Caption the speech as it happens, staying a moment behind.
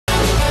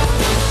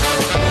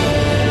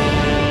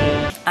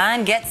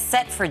And get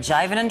set for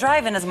jiving and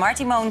driving as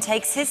Marty Mone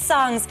takes his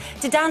songs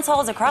to dance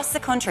halls across the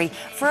country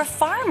for a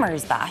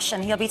farmer's bash,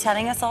 and he'll be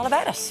telling us all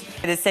about it.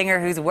 The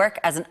singer whose work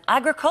as an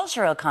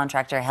agricultural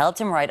contractor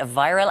helped him write a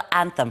viral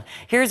anthem.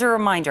 Here's a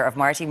reminder of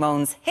Marty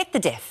Mone's Hit The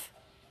Diff.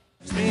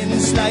 Spin,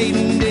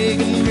 sliding,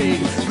 digging, rig,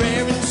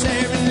 raring,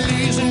 saring,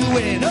 leaves and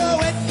wind. Oh,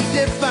 hit the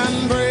diff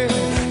and bread,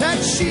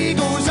 that she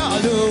goes all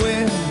the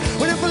way.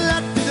 When I pull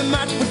out to the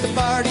mat with the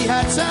party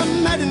hats,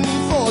 I'm heading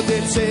for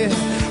they'd say.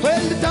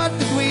 Well, the thought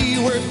that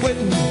we were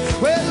quitting,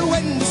 well,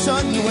 when the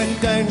sun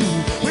went down,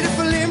 with a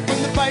flame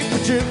from the pipe,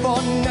 we drove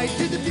all night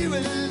to the fuel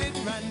it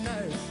ran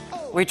out.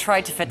 Oh. We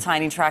tried to fit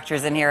tiny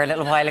tractors in here a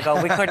little while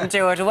ago. We couldn't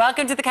do it.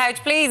 Welcome to the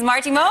couch, please,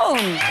 Marty Mone.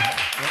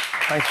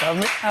 Thanks for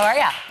having me. How are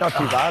you? Not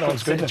too bad,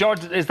 all's good.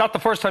 George, is that the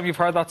first time you've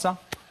heard that song?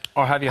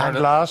 Or have you heard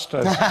it? Last.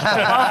 Now,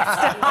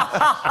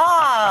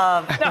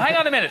 hang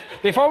on a minute.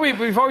 Before we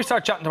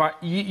start chatting tomorrow,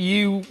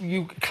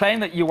 you claim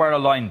that you were a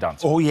line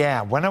dancer. Oh,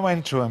 yeah. When I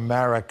went to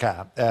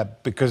America,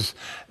 because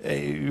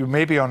you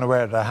may be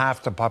unaware that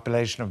half the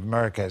population of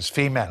America is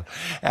female.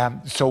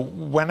 So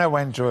when I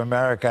went to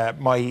America,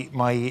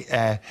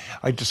 I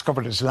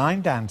discovered this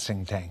line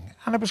dancing thing.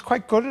 And I was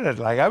quite good at it.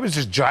 Like, I was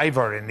a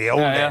jiver in the old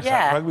days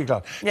at rugby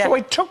club. Yeah. So I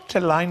took to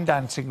line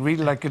dancing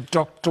really like a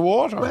duck to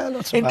water. Well,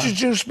 that's so bad.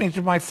 Introduced me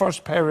to my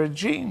first pair of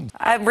jeans.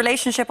 A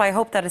relationship, I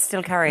hope that is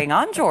still carrying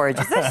on, George,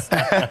 is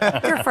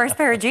it? Your first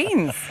pair of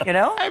jeans, you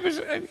know? I was,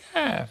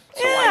 yeah.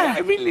 So I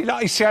really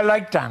like, see, I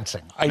like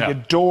dancing. I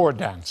adore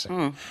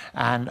dancing.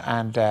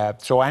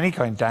 So any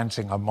kind of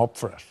dancing, I'm up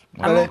for it.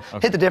 Well,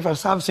 Hit the Diff,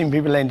 I've seen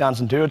people laying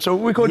dancing to it, so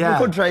we could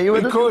try you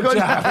with it. We could.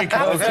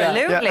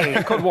 Absolutely.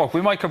 It could work. We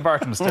might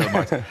convert them still,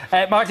 Marty.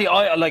 Marty,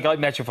 I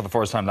met you for the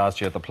first time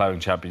last year at the Ploughing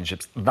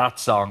Championships. That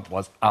song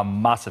was a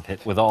massive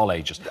hit with all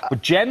ages.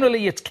 But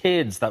generally, it's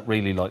kids that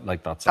really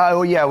like that song.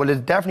 Oh, yeah, well,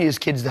 it definitely is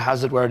kids that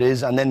has it where it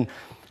is, and then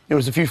there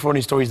was a few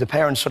funny stories. The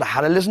parents sort of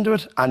had to listen to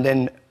it, and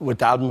then with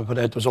the album I put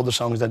out, there was other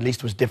songs that at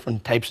least was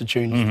different types of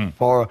tunes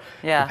for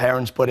the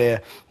parents.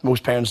 But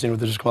most parents, they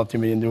just come up to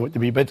me and they'd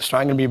be a bit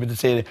strangle me, but to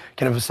say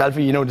kind of a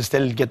selfie, to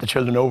still get the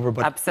children over.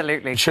 But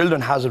absolutely, the children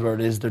has it where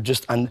it is. They're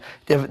just, and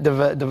they've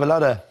a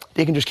lot of,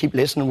 they can just keep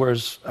listening,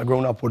 whereas a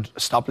grown-up would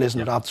stop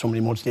listening after so many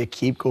months. They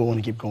keep going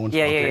and keep going.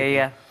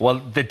 Yeah. Well,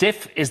 the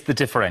diff is the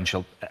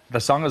differential. The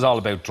song is all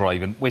about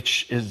driving,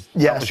 which is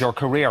that was your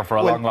career for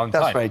a long time.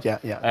 That's right,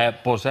 yeah.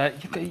 But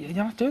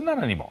you're not doing that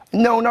anymore.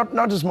 No,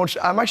 not as much.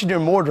 I'm actually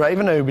doing more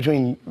driving now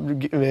between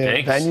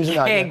venues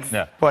and that.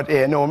 Yeah. But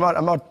no,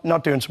 I'm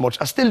not doing so much.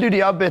 I still do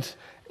the odd bit.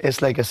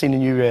 It's like I seen a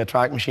new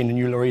track machine, a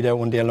new lorry there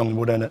one day along the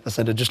wood, and I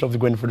said I'd just love to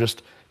go in for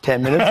just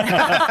 10 minutes.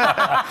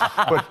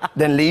 But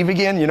then leave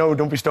again,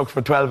 don't be stuck for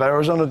 12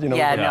 hours on it,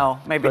 Yeah, no,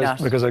 maybe not.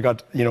 Because I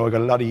got a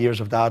lot of years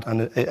of that,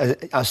 and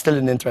I'm still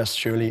an interest,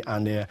 surely,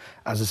 and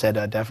as I said,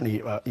 I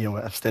definitely,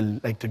 I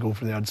still like to go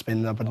for the odd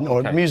spin. But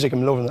no, music,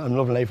 I'm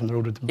loving life on the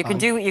road with the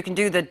band. You can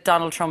do the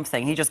Donald Trump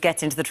thing. He just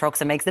gets into the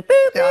trucks and makes the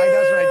boop, yeah,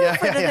 that's right, yeah,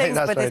 for the things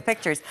that's with right. his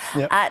pictures.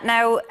 Yeah.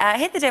 Now,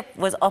 Hit The Diff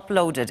was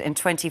uploaded in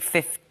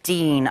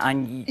 2015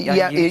 on YouTube.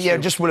 Yeah,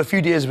 just a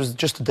few days. It was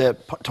just at the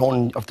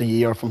turn of the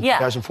year from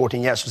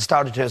 2014. Yes, it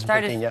started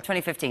 2015.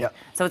 2015. Yeah.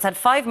 So it's had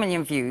 5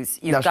 million views.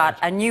 You've That's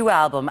got right. a new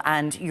album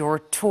and you're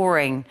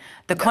touring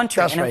the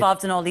country and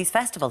involved in all these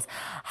festivals.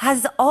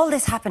 Has all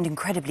this happened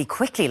incredibly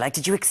quickly? Like,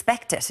 did you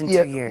expect it in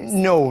 2 years?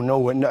 No.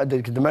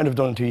 The amount I've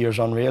done in 2 years is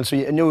unreal. So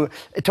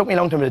it took me a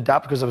long time to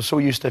adapt because I was so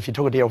used to if you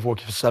took a day off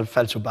work, you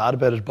felt so bad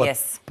about it.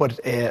 But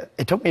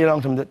it took me a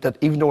long time that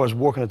even though I was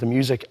working at the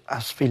music, I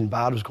was feeling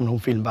bad. I was coming home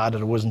feeling bad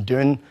that I wasn't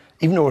doing.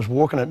 Even though I was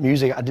working at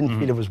music, I didn't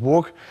feel it was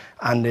work.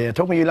 And it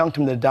took me a long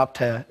time to adapt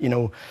to,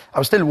 I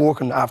was still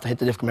working after Hit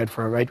The Diff came out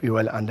for a right wee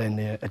while, and then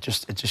it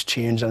just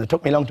changed. And it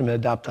took me a long time to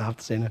adapt, I have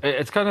to say. Now.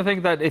 It's kind of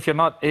thing that if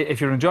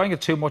you're enjoying it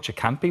too much, it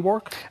can't be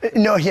work.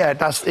 No, yeah,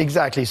 that's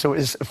exactly. So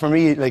it's for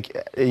me, like,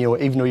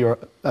 even though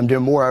I'm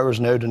doing more hours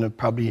now than I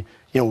probably,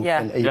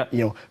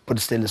 but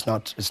still it's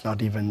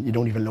not even, you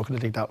don't even look at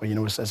it like that way,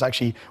 it's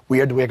actually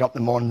weird to wake up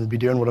in the morning and be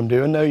doing what I'm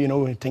doing now,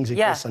 things like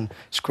this, and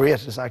it's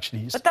great, it's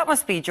actually... But that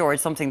must be, George,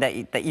 something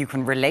that you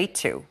can relate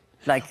to.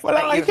 Well,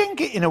 I think,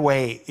 in a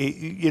way,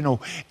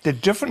 the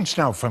difference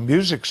now from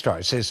music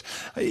stars is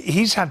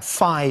he's had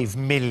 5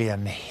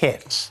 million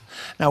hits.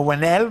 Now, when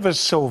Elvis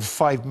sold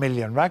 5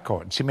 million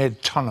records, he made a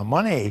ton of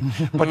money,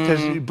 but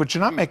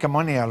you're not making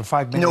money out of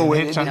 5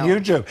 million hits on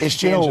YouTube. It's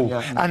changing,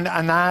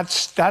 and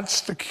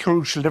that's the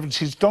crucial difference.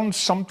 He's done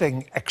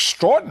something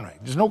extraordinary.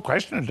 There's no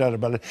question about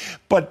it.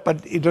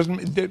 But it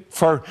doesn't.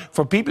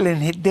 For people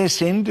in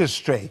this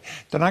industry,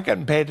 they're not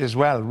getting paid as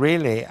well,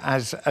 really,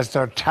 as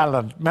their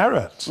talent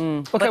merits.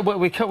 Okay, well,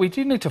 we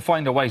do need to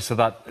find a way so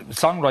that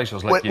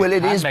songwriters like you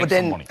it can is, make but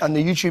then some money. on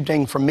the YouTube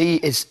thing, for me,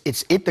 it's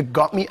it that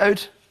got me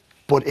out.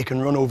 but it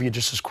can run over you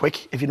just as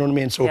quick, if you know what I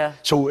mean.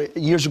 So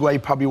years ago, I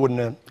probably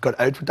wouldn't have got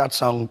out with that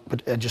song,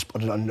 but I just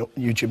put it on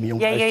YouTube.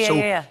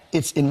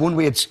 It's in one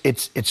way,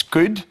 it's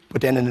good,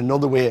 but then in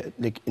another way,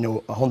 like, you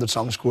know, 100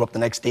 songs go up the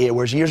next day.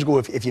 Whereas years ago,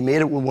 if you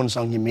made it with one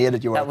song, you made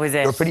it.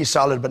 You're pretty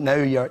solid. But now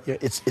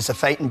it's a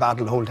fighting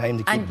battle the whole time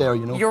to keep there.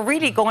 You know, you're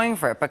really going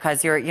for it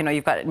because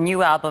you've got a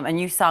new album, a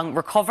new song,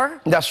 Recover.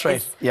 That's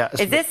right.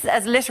 Is this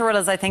as literal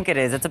as I think it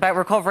is? It's about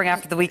recovering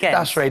after the weekend.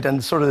 That's right.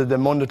 And sort of the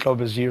Monday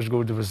Club is years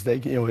ago. There was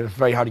like, you know, it was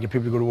very hard to get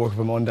people to go to work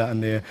for Monday,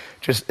 and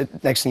just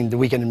next thing the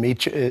weekend and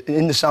meet.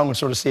 In the song, it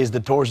sort of says the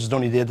Thursday is the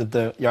only day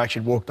that you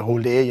actually work the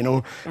whole day. You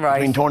know,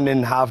 between turning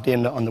in half day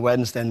on the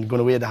Wednesday and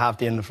going away the half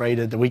day on the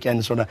Friday, the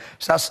weekend sort of.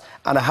 So that's,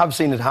 and I have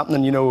seen it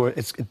happening. You know,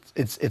 it's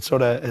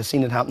sort of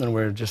seen it happening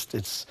where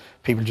it's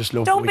people just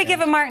love. Don't be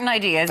giving Martin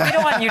ideas. We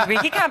don't want you to be.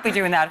 He can't be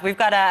doing that. We've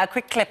got a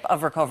quick clip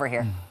of Recover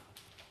here.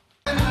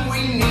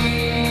 We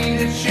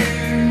need a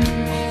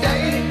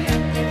Tuesday.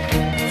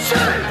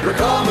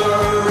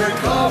 Recover,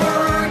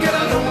 recover, get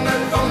a loan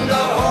from the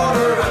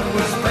harder, and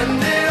we'll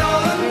spend it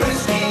all on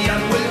whiskey,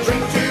 and we'll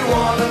drink to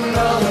one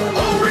another.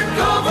 Oh,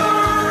 recover,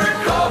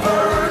 recover,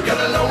 get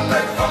a loan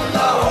from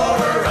the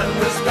harder, and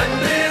we'll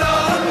spend it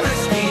all on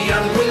whiskey,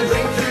 and we'll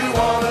drink to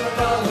one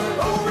another.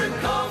 Oh,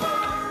 recover.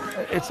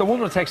 It's the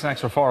one that takes an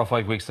extra 4 or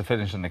 5 weeks to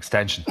finish an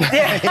extension.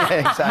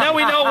 Exactly. Now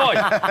we know why.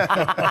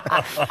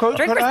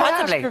 Drink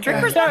responsibly.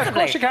 Drink responsibly. Yeah, of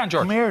course you can,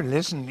 George. Come here,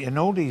 listen, you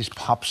know these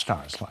pop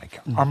stars, like,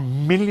 are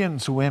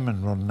millions of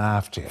women running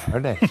after you, are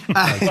they?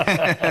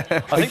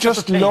 I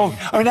just love,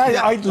 I mean,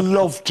 I'd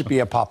love to be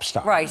a pop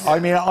star. Right. I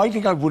mean, I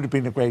think I would have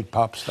been a great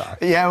pop star.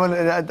 Yeah, well,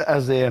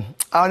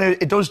 I know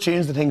it does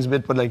change the things a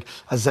bit, but like,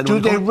 as I said... Do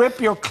they rip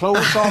your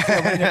clothes off you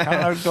when you come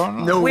out?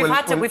 No,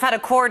 we've had a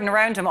cordon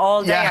around him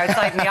all day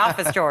outside in the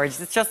office, George.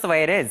 It's just the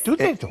way it is. Do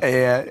they?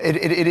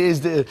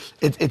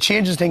 It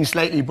changes things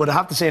slightly, but I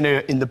have to say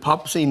now, in the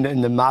pop scene,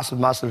 in the massive,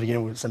 you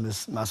know, some of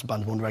this massive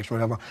bands, One Direction,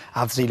 whatever, I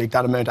have to say, like,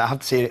 that amount, I have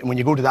to say, when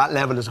you go to that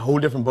level, it's a whole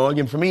different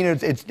ballgame. For me,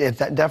 it's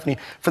definitely,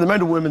 for the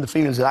amount of women, the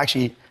females that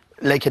actually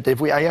like Hit The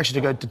Diff, I actually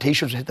took out the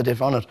t-shirts with Hit The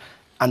Diff on it,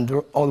 and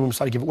all the women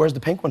started giving, where's the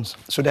pink ones?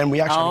 So then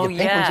we actually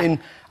get pink ones in,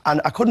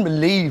 and I couldn't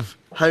believe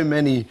how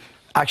many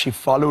actually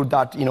followed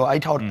that. You know, I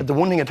thought, the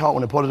one thing I thought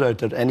when I put it out,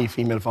 that any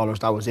female followers,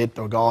 that was it,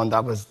 they're gone,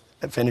 that was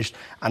finished,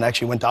 and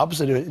actually went the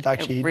opposite. It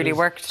actually really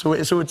worked. So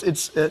it's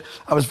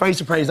I was very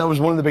surprised. That was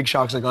one of the big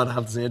shocks I got, I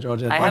have to say,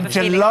 George. I'm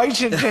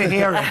delighted to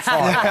hear it.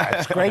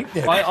 It's great.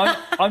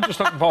 I'm just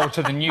looking forward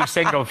to the new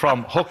single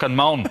from Hook and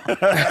Mone.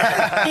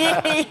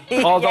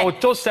 Although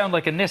it does sound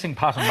like a knitting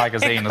pattern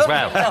magazine as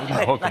well.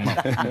 Hook and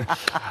Mone.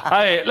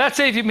 Hey, let's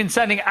see if you've been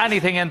sending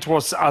anything in to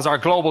us as our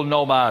global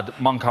nomad,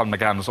 Moncon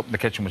McGann, is up in the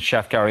kitchen with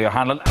Chef Gary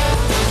O'Hanlon.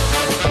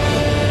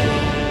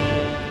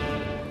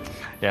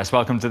 Yes,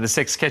 welcome to the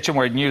Sixth Kitchen,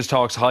 where News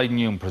Talk's high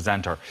noon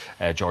presenter,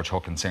 George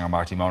Hook, and singer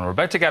Marty Mone. We're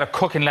about to get a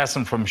cooking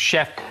lesson from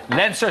Chef,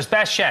 Leinster's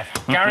best chef,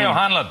 Gary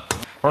O'Hanlon.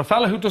 For a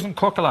fella who doesn't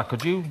cook a lot,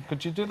 could you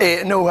do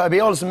that? No, I'd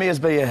be always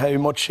amazed by how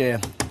much,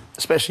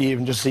 especially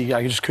even just see,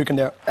 I just cooking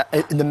there.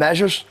 In the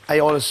measures, I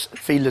always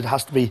feel it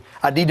has to be,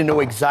 I need to know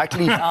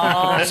exactly.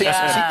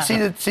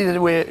 See the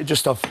way,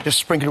 just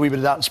sprinkle a wee bit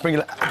of that and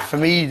sprinkle it. For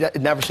me,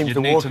 it never seems to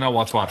work. You need to know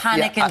what's what.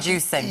 Panic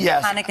inducing.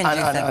 Yes, panic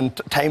inducing.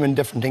 And timing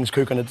different things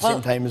cooking at the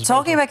same time as well.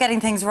 Talking about getting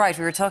things right,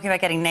 we were talking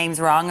about getting names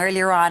wrong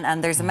earlier on,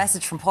 and there's a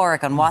message from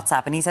Porrick on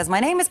WhatsApp, and he says,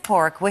 my name is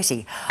Porrick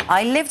Whitty.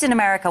 I lived in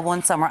America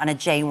one summer on a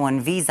J1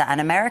 visa,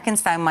 and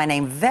Americans found my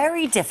name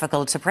very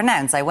difficult to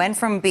pronounce. I went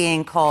from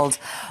being called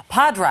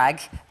Podrag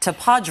to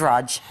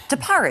Podroj to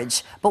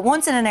Porridge. But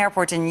once in an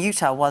airport in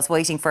Utah, whilst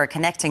waiting for a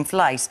connecting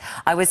flight,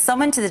 I was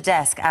summoned to the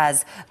desk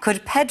as,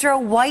 could Pedro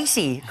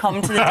Whitey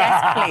come to the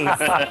desk, please?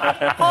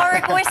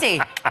 Porrick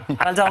Whitty.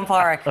 Well done,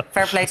 Porrick.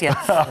 Fair play to you.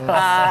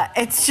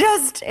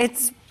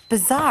 It's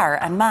bizarre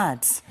and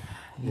mad.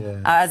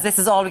 Yeah. As this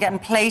is all getting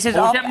plated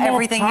up,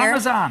 everything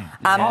parmesan.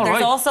 Here.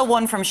 There's also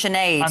one from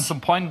Sinead. And some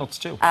pine nuts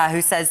too.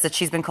 Who says that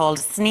she's been called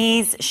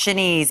Sneeze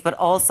Shanice, but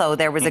also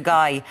there was a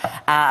guy,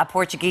 a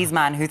Portuguese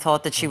man, who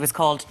thought that she was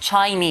called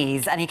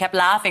Chinese, and he kept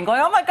laughing,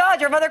 going, oh my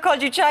God, your mother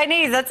called you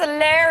Chinese, that's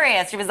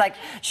hilarious. She was like,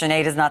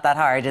 Sinead is not that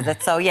hard, is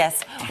it? So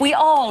yes, we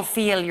all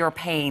feel your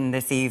pain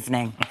this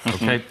evening.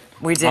 Okay.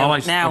 We do. All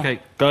right. Now, okay,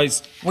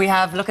 guys. We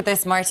have, look at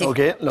this, Marty.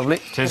 Okay, lovely.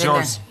 Tis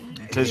yours.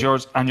 Tis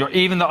yours, and you're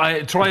even though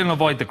I try and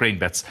avoid the green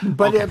bits.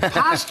 But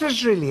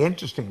pasta's really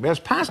interesting, because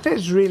pasta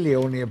is really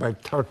only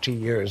about 30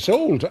 years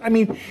old. I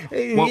mean,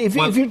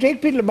 if you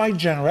take people of my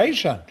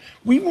generation,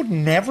 we would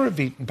never have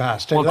eaten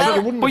pasta.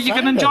 But you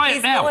can enjoy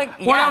it now.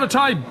 We're out of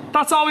time.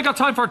 That's all we got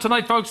time for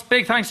tonight, folks.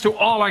 Big thanks to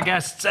all our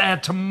guests.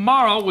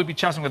 Tomorrow we'll be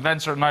chatting with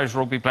Leinster and Irish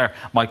rugby player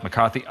Mike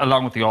McCarthy,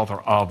 along with the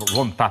author of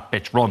Run Fat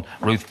Bitch Run,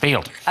 Ruth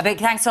Field. A big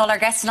thanks to all our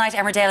guests tonight.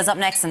 Emmerdale is up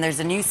next, and there's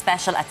a new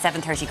special at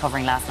 7:30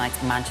 covering last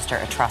night's Manchester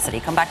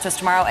atrocity. Come back to us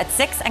tomorrow at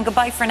 6, and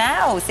goodbye for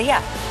now. See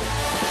ya.